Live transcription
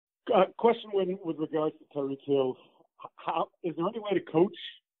Question with regards to Tyreek Hill. How is there any way to coach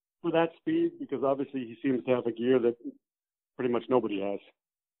for that speed? Because obviously he seems to have a gear that pretty much nobody has.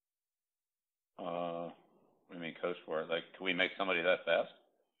 What do you mean coach for it? Like, can we make somebody that fast?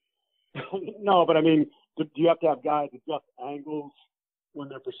 No, but I mean, do you have to have guys adjust angles when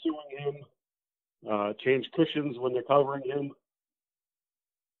they're pursuing him, change cushions when they're covering him?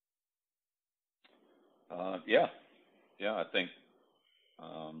 Yeah, I think,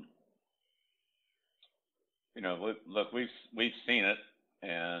 look, we've seen it,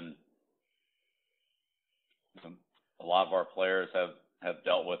 and a lot of our players have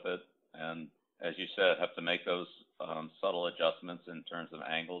dealt with it, and as you said, have to make those subtle adjustments in terms of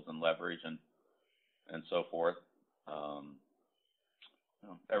angles and leverage and so forth.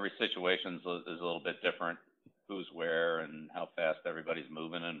 Every situation is a little bit different, who's where and how fast everybody's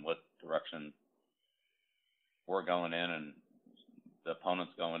moving and what direction we're going in and the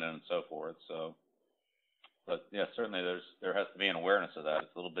opponent's going in and so forth. So, but yeah, certainly there has to be an awareness of that.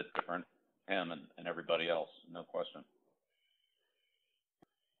 It's a little bit different, him and everybody else, no question.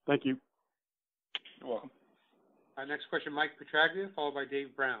 Thank you. You're welcome. Next question, Mike Petraglia, followed by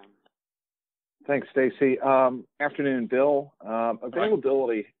Dave Brown. Thanks, Stacy. Afternoon, Bill.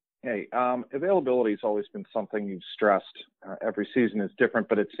 Availability. Hey, availability has always been something you've stressed. Every season is different,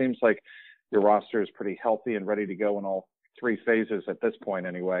 but it seems like your roster is pretty healthy and ready to go in all three phases at this point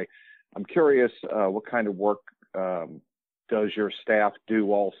anyway. I'm curious what kind of work does your staff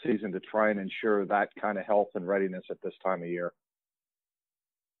do all season to try and ensure that kind of health and readiness at this time of year?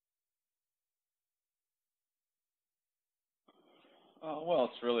 Well,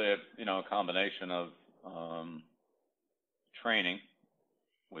 it's really a combination of training,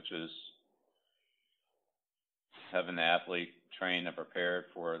 which is having the athlete trained and prepared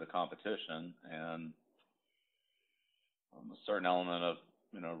for the competition, and a certain element of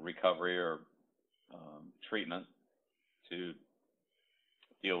recovery or treatment to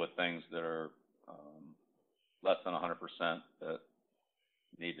deal with things that are less than 100% that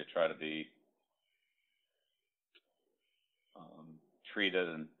need to try to be treated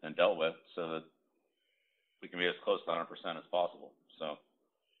and dealt with so that we can be as close to 100% as possible. So,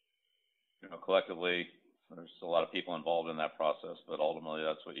 collectively, there's a lot of people involved in that process, but ultimately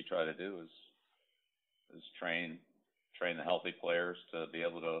that's what you try to do is train the healthy players to be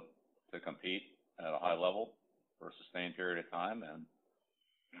able to compete at a high level for a sustained period of time and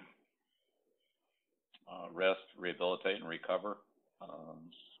rest, rehabilitate, and recover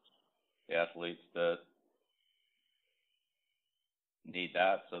the athletes that need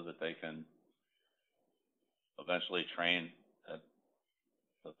that so that they can eventually train at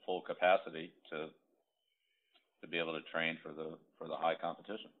the full capacity to be able to train for the high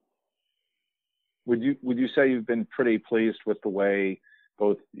competition. Would you say you've been pretty pleased with the way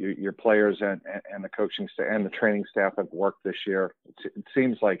both your players and the coaching staff and the training staff have worked this year? It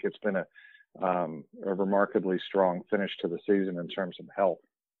seems like it's been a remarkably strong finish to the season in terms of health.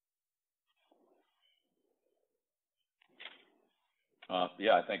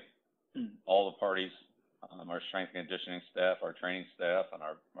 Yeah, I think all the parties, our strength and conditioning staff, our training staff, and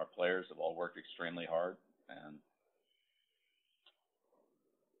our players have all worked extremely hard, and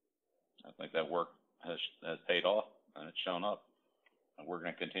I think that work has paid off and it's shown up, and we're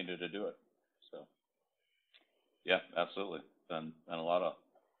going to continue to do it. So, yeah, absolutely, been a lot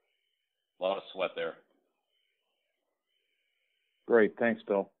of sweat there. Great, thanks,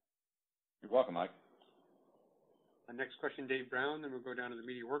 Bill. You're welcome, Mike. Next question, Dave Brown. Then we'll go down to the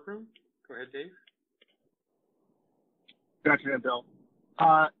media workroom. Go ahead, Dave. Good afternoon, Bill.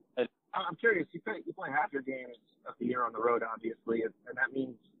 I'm curious. You play half your games of the year on the road, obviously, and that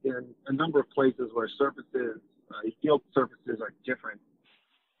means in a number of places where field surfaces are different.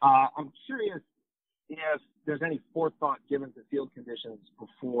 I'm curious if there's any forethought given to field conditions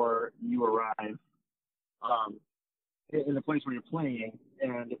before you arrive in the place where you're playing,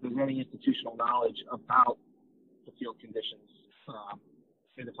 and if there's any institutional knowledge about the field conditions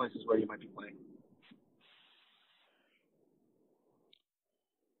in the places where you might be playing.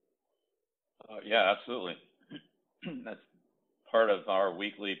 Yeah, absolutely. That's part of our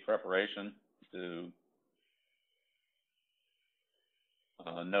weekly preparation to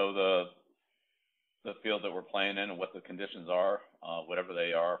know the field that we're playing in and what the conditions are, whatever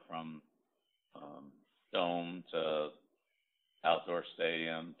they are, from dome to outdoor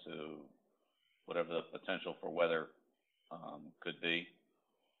stadium to whatever the potential for weather could be,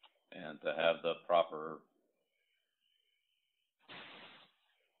 and to have the proper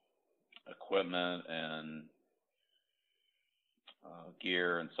equipment and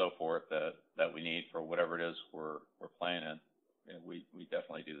gear and so forth that we need for whatever it is we're playing in. we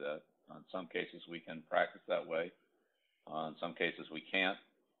definitely do that. In some cases, we can practice that way. In some cases, we can't.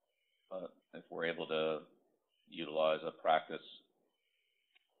 But if we're able to utilize a practice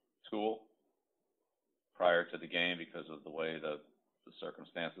tool prior to the game because of the way the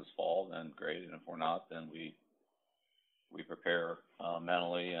circumstances fall, then great. And if we're not, then we prepare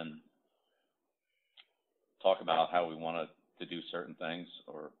mentally and talk about how we want to do certain things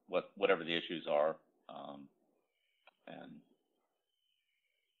or whatever the issues are. And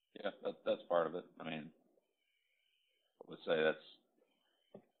yeah, that's part of it. I mean, I would say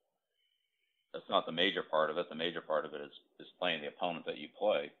that's not the major part of it. The major part of it is playing the opponent that you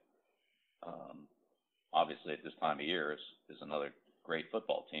play. Obviously, at this time of year, is another great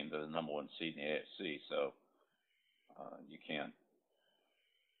football team. They're the number one seed in the AFC, so you can't,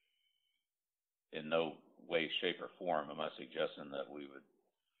 in no way, shape, or form, am I suggesting that we would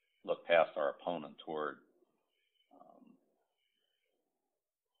look past our opponent toward,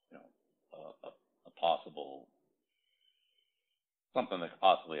 a possible something that could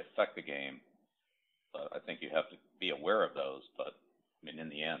possibly affect the game. But I think you have to be aware of those. But I mean, in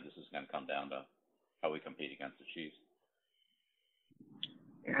the end, this is going to come down to how we compete against the Chiefs.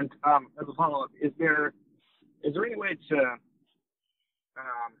 And as a follow-up, is there any way to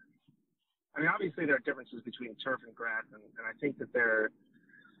I mean, obviously there are differences between turf and grass, and I think that they're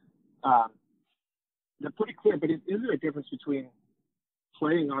pretty clear. But is there a difference between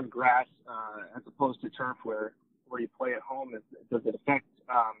playing on grass as opposed to turf, where you play at home? Does it affect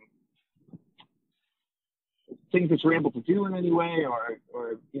things that you're able to do in any way,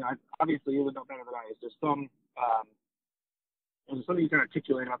 or obviously you would know better than I. Is there something you can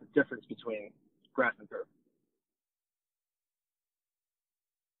articulate about the difference between grass and turf?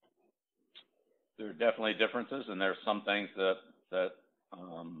 There are definitely differences, and there's some things that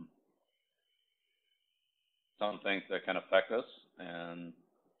can affect us, and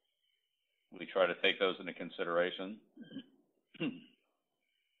we try to take those into consideration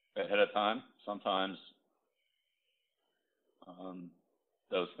ahead of time. Sometimes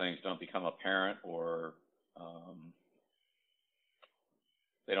those things don't become apparent, or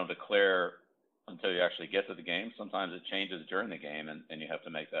they don't declare until you actually get to the game. Sometimes it changes during the game, and you have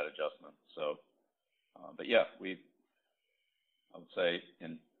to make that adjustment. So, but yeah, I would say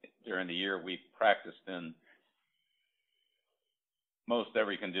during the year we practiced in most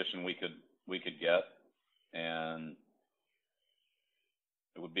every condition we could get, and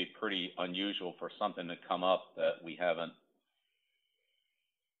it would be pretty unusual for something to come up that we haven't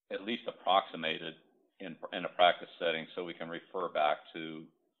at least approximated in a practice setting, so we can refer back to,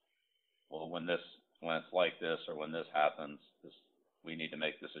 well, when it's like this, or when this happens, we need to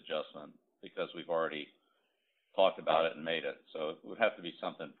make this adjustment because we've already talked about it and made it. So it would have to be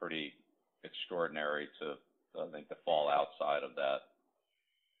something pretty extraordinary to, I think, to fall outside of that,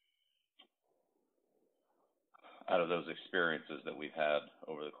 out of those experiences that we've had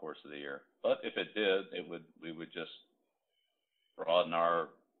over the course of the year. But if it did, we would just broaden our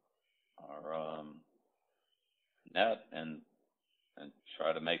net and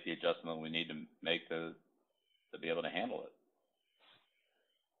try to make the adjustment we need to make to be able to handle it.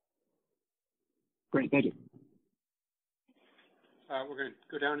 Great, thank you. We're going to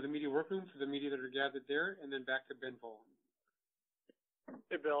go down to the media workroom for the media that are gathered there, and then back to Ben Boland.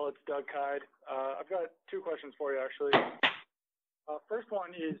 Hey, Bill, it's Doug Hyde. I've got two questions for you, actually. First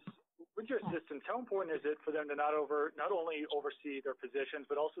one is, with your assistants, how important is it for them to not only oversee their positions,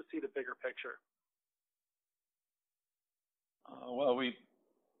 but also see the bigger picture? Well, I mean,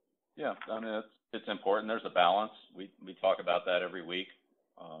 it's important. There's a balance. We talk about that every week.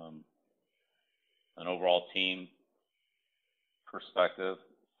 An overall team perspective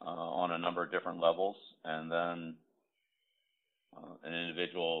on a number of different levels, and then an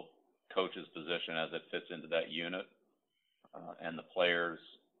individual coach's position as it fits into that unit, and the players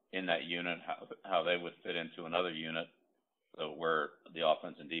in that unit, how they would fit into another unit, so where the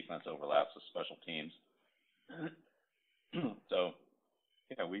offense and defense overlaps with special teams. So,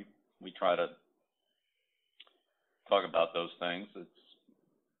 yeah, we try to talk about those things.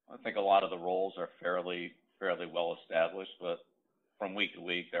 I think a lot of the roles are fairly well established, but from week to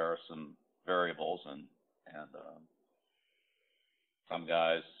week there are some variables, and some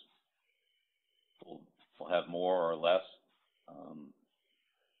guys will have more or less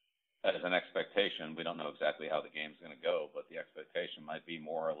as an expectation. We don't know exactly how the game's going to go, but the expectation might be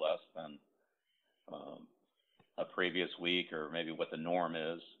more or less than a previous week, or maybe what the norm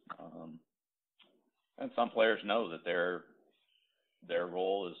is. And some players know that their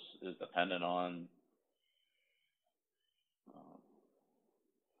role is dependent on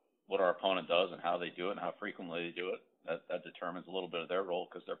what our opponent does and how they do it and how frequently they do it. that determines a little bit of their role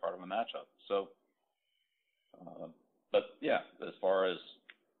because they're part of a matchup. So, but yeah, as far as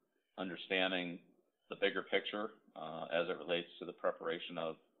understanding the bigger picture as it relates to the preparation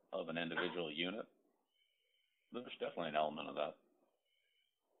of an individual unit, there's definitely an element of that.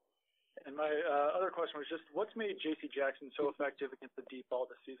 And my other question was just, what's made J.C. Jackson so effective against the deep ball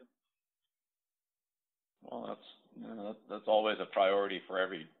this season? Well, that's always a priority for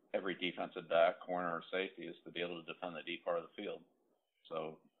every defensive back, corner, or safety, is to be able to defend the deep part of the field.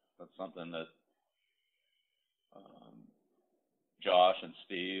 So that's something that Josh and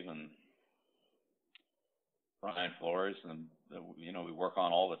Steve and Ryan Flores and we work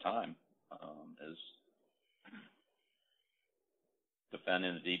on all the time is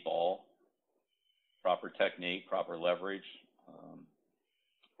defending the deep ball, proper technique, proper leverage,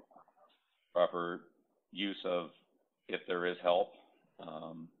 proper use of, if there is help,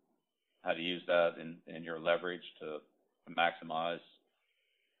 how to use that in your leverage to maximize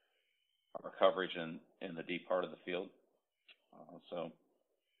our coverage in the deep part of the field. So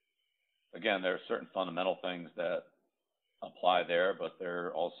again, there are certain fundamental things that apply there, but there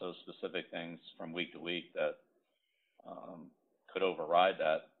are also specific things from week to week that could override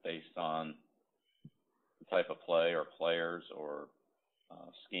that based on the type of play or players or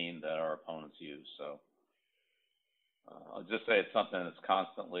scheme that our opponents use. So I'll just say it's something that's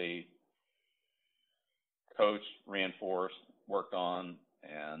constantly coached, reinforced, worked on,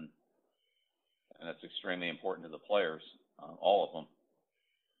 and it's extremely important to the players, all of them.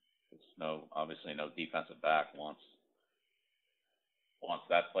 There's obviously no defensive back wants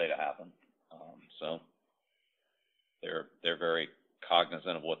that play to happen. So they're very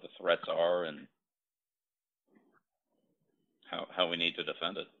cognizant of what the threats are and how we need to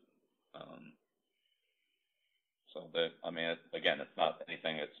defend it. So again, it's not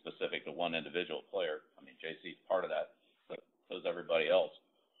anything that's specific to one individual player. I mean, JC's part of that, but so is everybody else.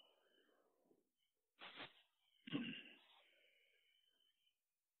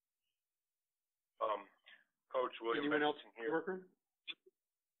 Coach William. Anyone else here? Worker?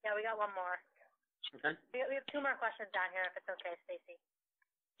 Yeah, we got one more. Okay. We have two more questions down here, if it's okay, Stacy.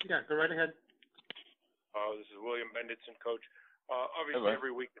 Yeah, go right ahead. This is William Benditson, Coach. Obviously,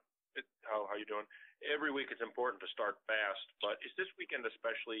 every week, how you doing? Every week it's important to start fast, but is this weekend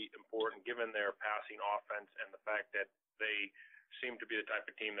especially important given their passing offense and the fact that they seem to be the type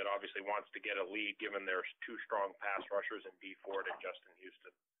of team that obviously wants to get a lead given their two strong pass rushers in Dee Ford and Justin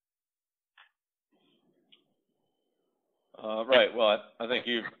Houston? Right. Well, I think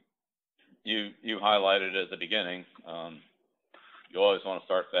you highlighted it at the beginning. You always want to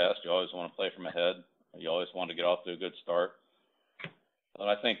start fast. You always want to play from ahead. You always want to get off to a good start. But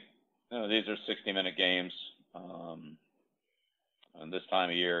I think these are 60-minute games, and this time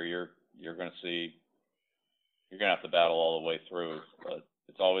of year you're going to have to battle all the way through. But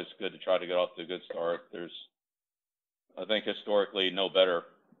it's always good to try to get off to a good start. There's, I think, historically no better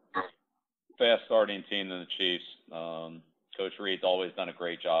fast starting team than the Chiefs. Coach Reed's always done a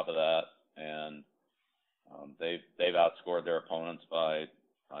great job of that, and they've outscored their opponents by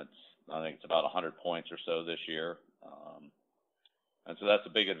I think it's about 100 points or so this year, and so that's a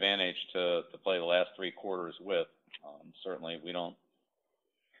big advantage to play the last three quarters with. Certainly, we don't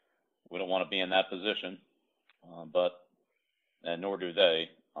want to be in that position, and nor do they,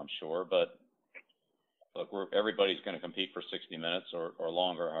 I'm sure. But look, everybody's going to compete for 60 minutes or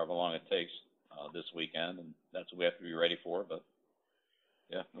longer, however long it takes this weekend, and that's what we have to be ready for. But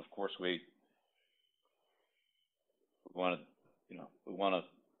yeah, of course we want to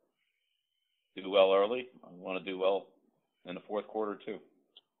do well early. We want to do well in the fourth quarter too.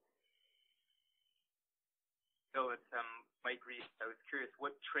 So it's Mike Reese. I was curious,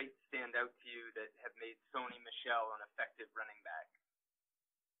 what traits stand out to you that have made Sony Michel an effective running back?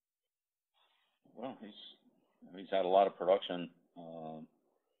 Well, he's had a lot of production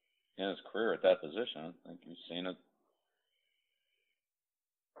in his career at that position. I think you've seen it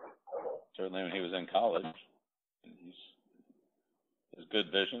certainly when he was in college. He has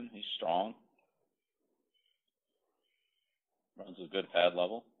good vision. He's strong. Runs a good pad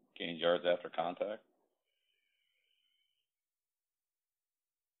level. Gains yards after contact.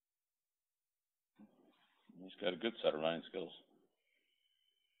 He's got a good set of running skills.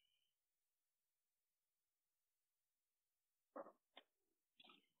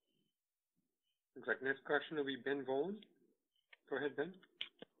 Looks like next question will be Ben Volen. Go ahead, Ben.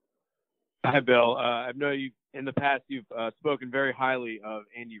 Hi, Bill. I know you in the past you've spoken very highly of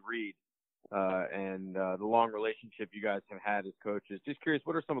Andy Reid and the long relationship you guys have had as coaches. Just curious,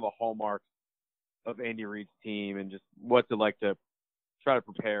 what are some of the hallmarks of Andy Reid's team, and just what's it like to try to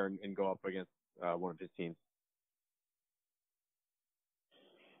prepare and go up against one of his teams?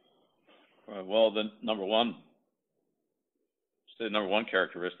 Well, the number one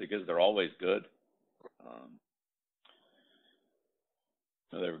characteristic is they're always good.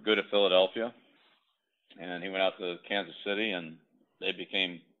 They were good at Philadelphia, and he went out to Kansas City, and they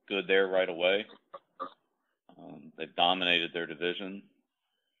became good there right away. They've dominated their division.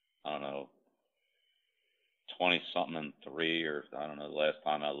 I don't know, 20-something and 3, or I don't know. The last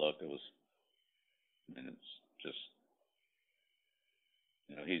time I looked, it's just,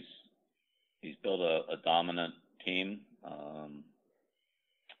 he's built a dominant team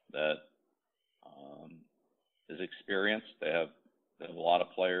that is experienced. They have a lot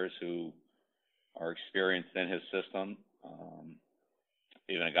of players who are experienced in his system.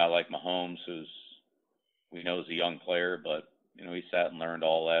 Even a guy like Mahomes, we know is a young player, but he sat and learned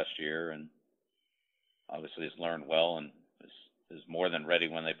all last year, and obviously has learned well and is more than ready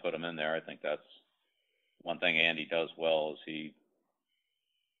when they put him in there. I think that's one thing Andy does well, is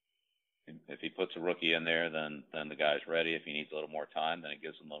if he puts a rookie in there, then the guy's ready. If he needs a little more time, then he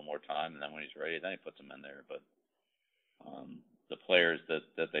gives him a little more time, and then when he's ready, then he puts him in there. But the players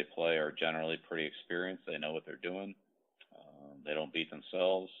that they play are generally pretty experienced. They know what they're doing. They don't beat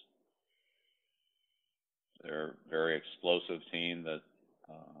themselves. They're a very explosive team that,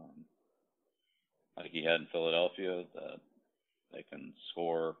 like he had in Philadelphia, that they can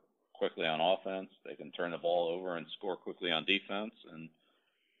score quickly on offense. They can turn the ball over and score quickly on defense, and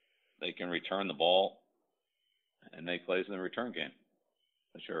they can return the ball and make plays in the return game,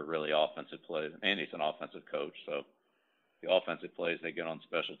 which are really offensive plays. Andy's an offensive coach, so the offensive plays they get on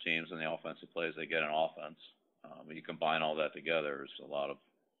special teams and the offensive plays they get on offense. When you combine all that together, there's a lot of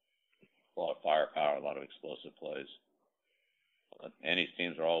firepower, a lot of explosive plays. But Andy's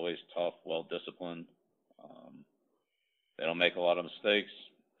teams are always tough, well-disciplined. They don't make a lot of mistakes.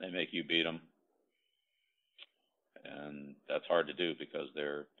 They make you beat them. And that's hard to do because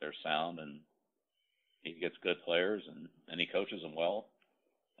they're sound, and he gets good players, and he coaches them well,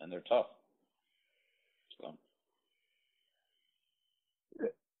 and they're tough. So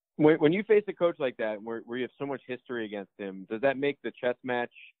when you face a coach like that, where you have so much history against him, does that make the chess match?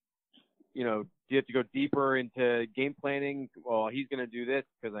 Do you have to go deeper into game planning? Well, he's going to do this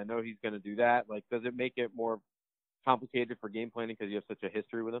because I know he's going to do that. Like, does it make it more complicated for game planning because you have such a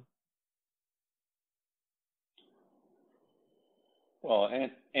history with him? Well,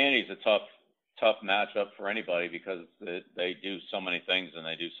 Andy's a tough matchup for anybody because they do so many things and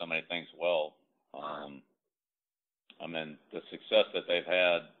they do so many things well. The success that they've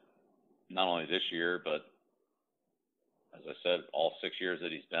had, not only this year, but as I said, all 6 years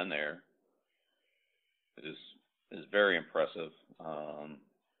that he's been there, is very impressive. And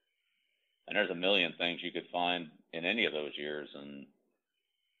there's a million things you could find in any of those years, and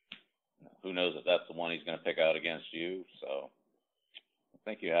who knows if that's the one he's going to pick out against you. So I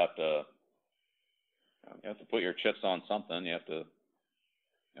think you have to put your chips on something. You have to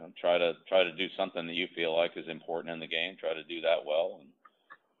try to do something that you feel like is important in the game. Try to do that well, and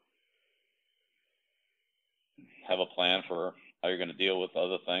have a plan for how you're going to deal with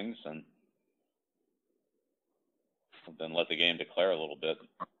other things, and then let the game declare a little bit,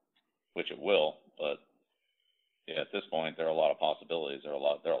 which it will. But yeah, at this point, there are a lot of possibilities. There are a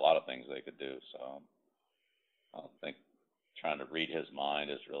lot of things they could do. So I don't think trying to read his mind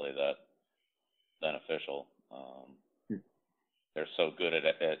is really that beneficial. They're so good at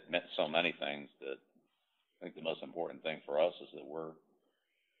so many things that I think the most important thing for us is that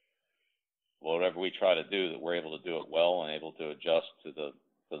whatever we try to do, that we're able to do it well and able to adjust to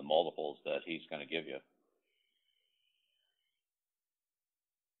the multiples that he's going to give you.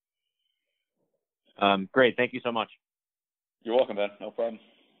 Great. Thank you so much. You're welcome, Ben. No problem.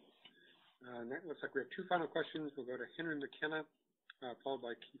 That looks like we have two final questions. We'll go to Henry McKenna, followed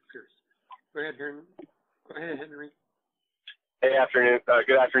by Keith Pierce. Go ahead, Henry. Hey, afternoon.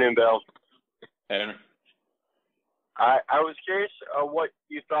 Good afternoon, Bill. Hey, Henry. I was curious what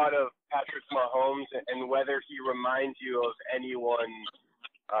you thought of Patrick Mahomes and whether he reminds you of anyone,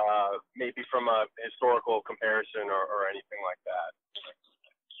 maybe from a historical comparison or anything like that.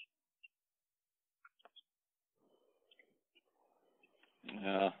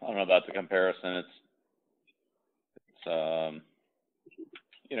 I don't know about the comparison. It's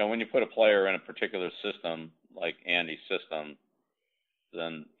when you put a player in a particular system, like Andy's system,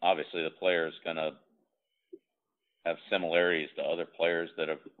 then obviously the player is going to have similarities to other players that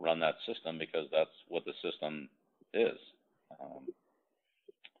have run that system because that's what the system is.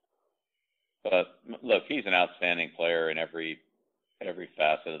 But look, he's an outstanding player in every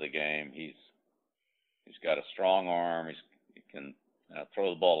facet of the game. He's got a strong arm. He can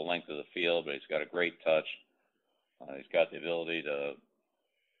throw the ball the length of the field, but he's got a great touch. He's got the ability to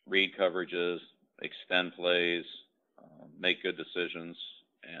read coverages, extend plays, make good decisions,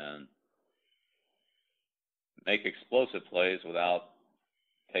 and make explosive plays without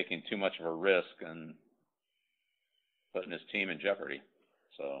taking too much of a risk and putting his team in jeopardy.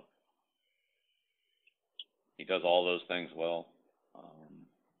 So he does all those things well.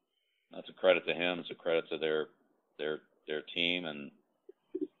 That's a credit to him. It's a credit to their team, and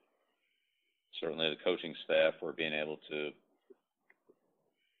certainly the coaching staff for being able to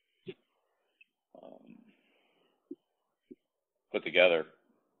put together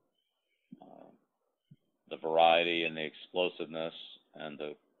the variety and the explosiveness and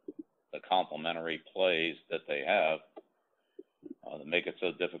the complementary plays that they have that make it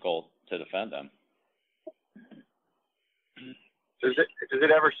so difficult to defend them. Does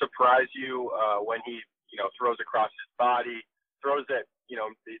it ever surprise you when he throws across his body, throws that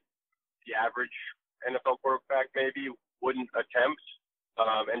the average NFL quarterback maybe wouldn't attempt,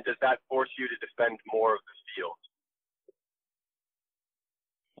 and does that force you to defend more of the field?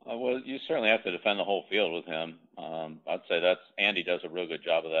 Well, you certainly have to defend the whole field with him. I'd say Andy does a real good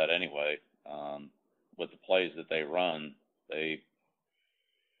job of that anyway. With the plays that they run, they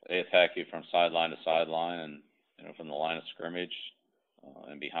attack you from sideline to sideline, and from the line of scrimmage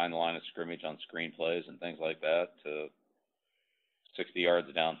and behind the line of scrimmage on screen plays and things like that to 60 yards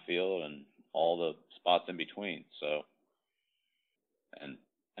downfield and all the spots in between. So, and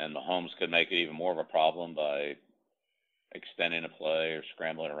Mahomes could make it even more of a problem by extending a play or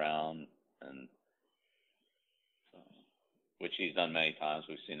scrambling around, and which he's done many times.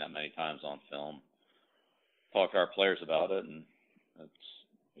 We've seen that many times on film. Talk to our players about it, and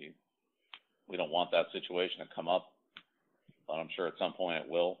we don't want that situation to come up, but I'm sure at some point it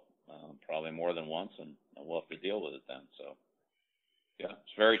will, probably more than once, and we'll have to deal with it then. So, yeah,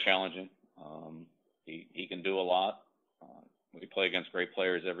 it's very challenging. He can do a lot. We play against great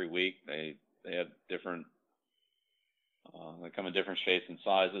players every week. They have different. They come in different shapes and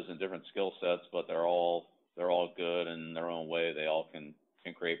sizes and different skill sets, but they're all good in their own way. They all can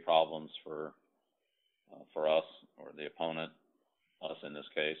create problems for us or the opponent, us in this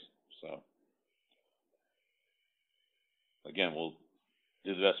case. So again, we'll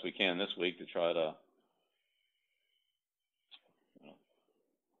do the best we can this week to try to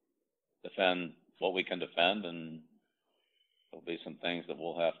defend what we can defend, and there'll be some things that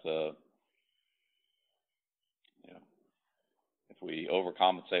we'll have to. If we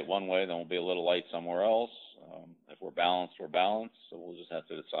overcompensate one way, then we'll be a little light somewhere else. If we're balanced, we're balanced. So we'll just have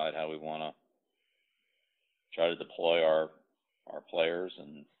to decide how we want to try to deploy our players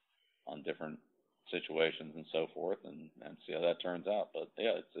and on different situations and so forth, and see how that turns out. But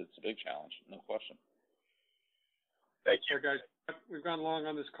yeah, it's a big challenge, no question. Thank you, guys. We've gone long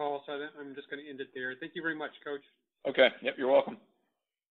on this call, so I'm just going to end it there. Thank you very much, Coach. Okay. Yep. You're welcome.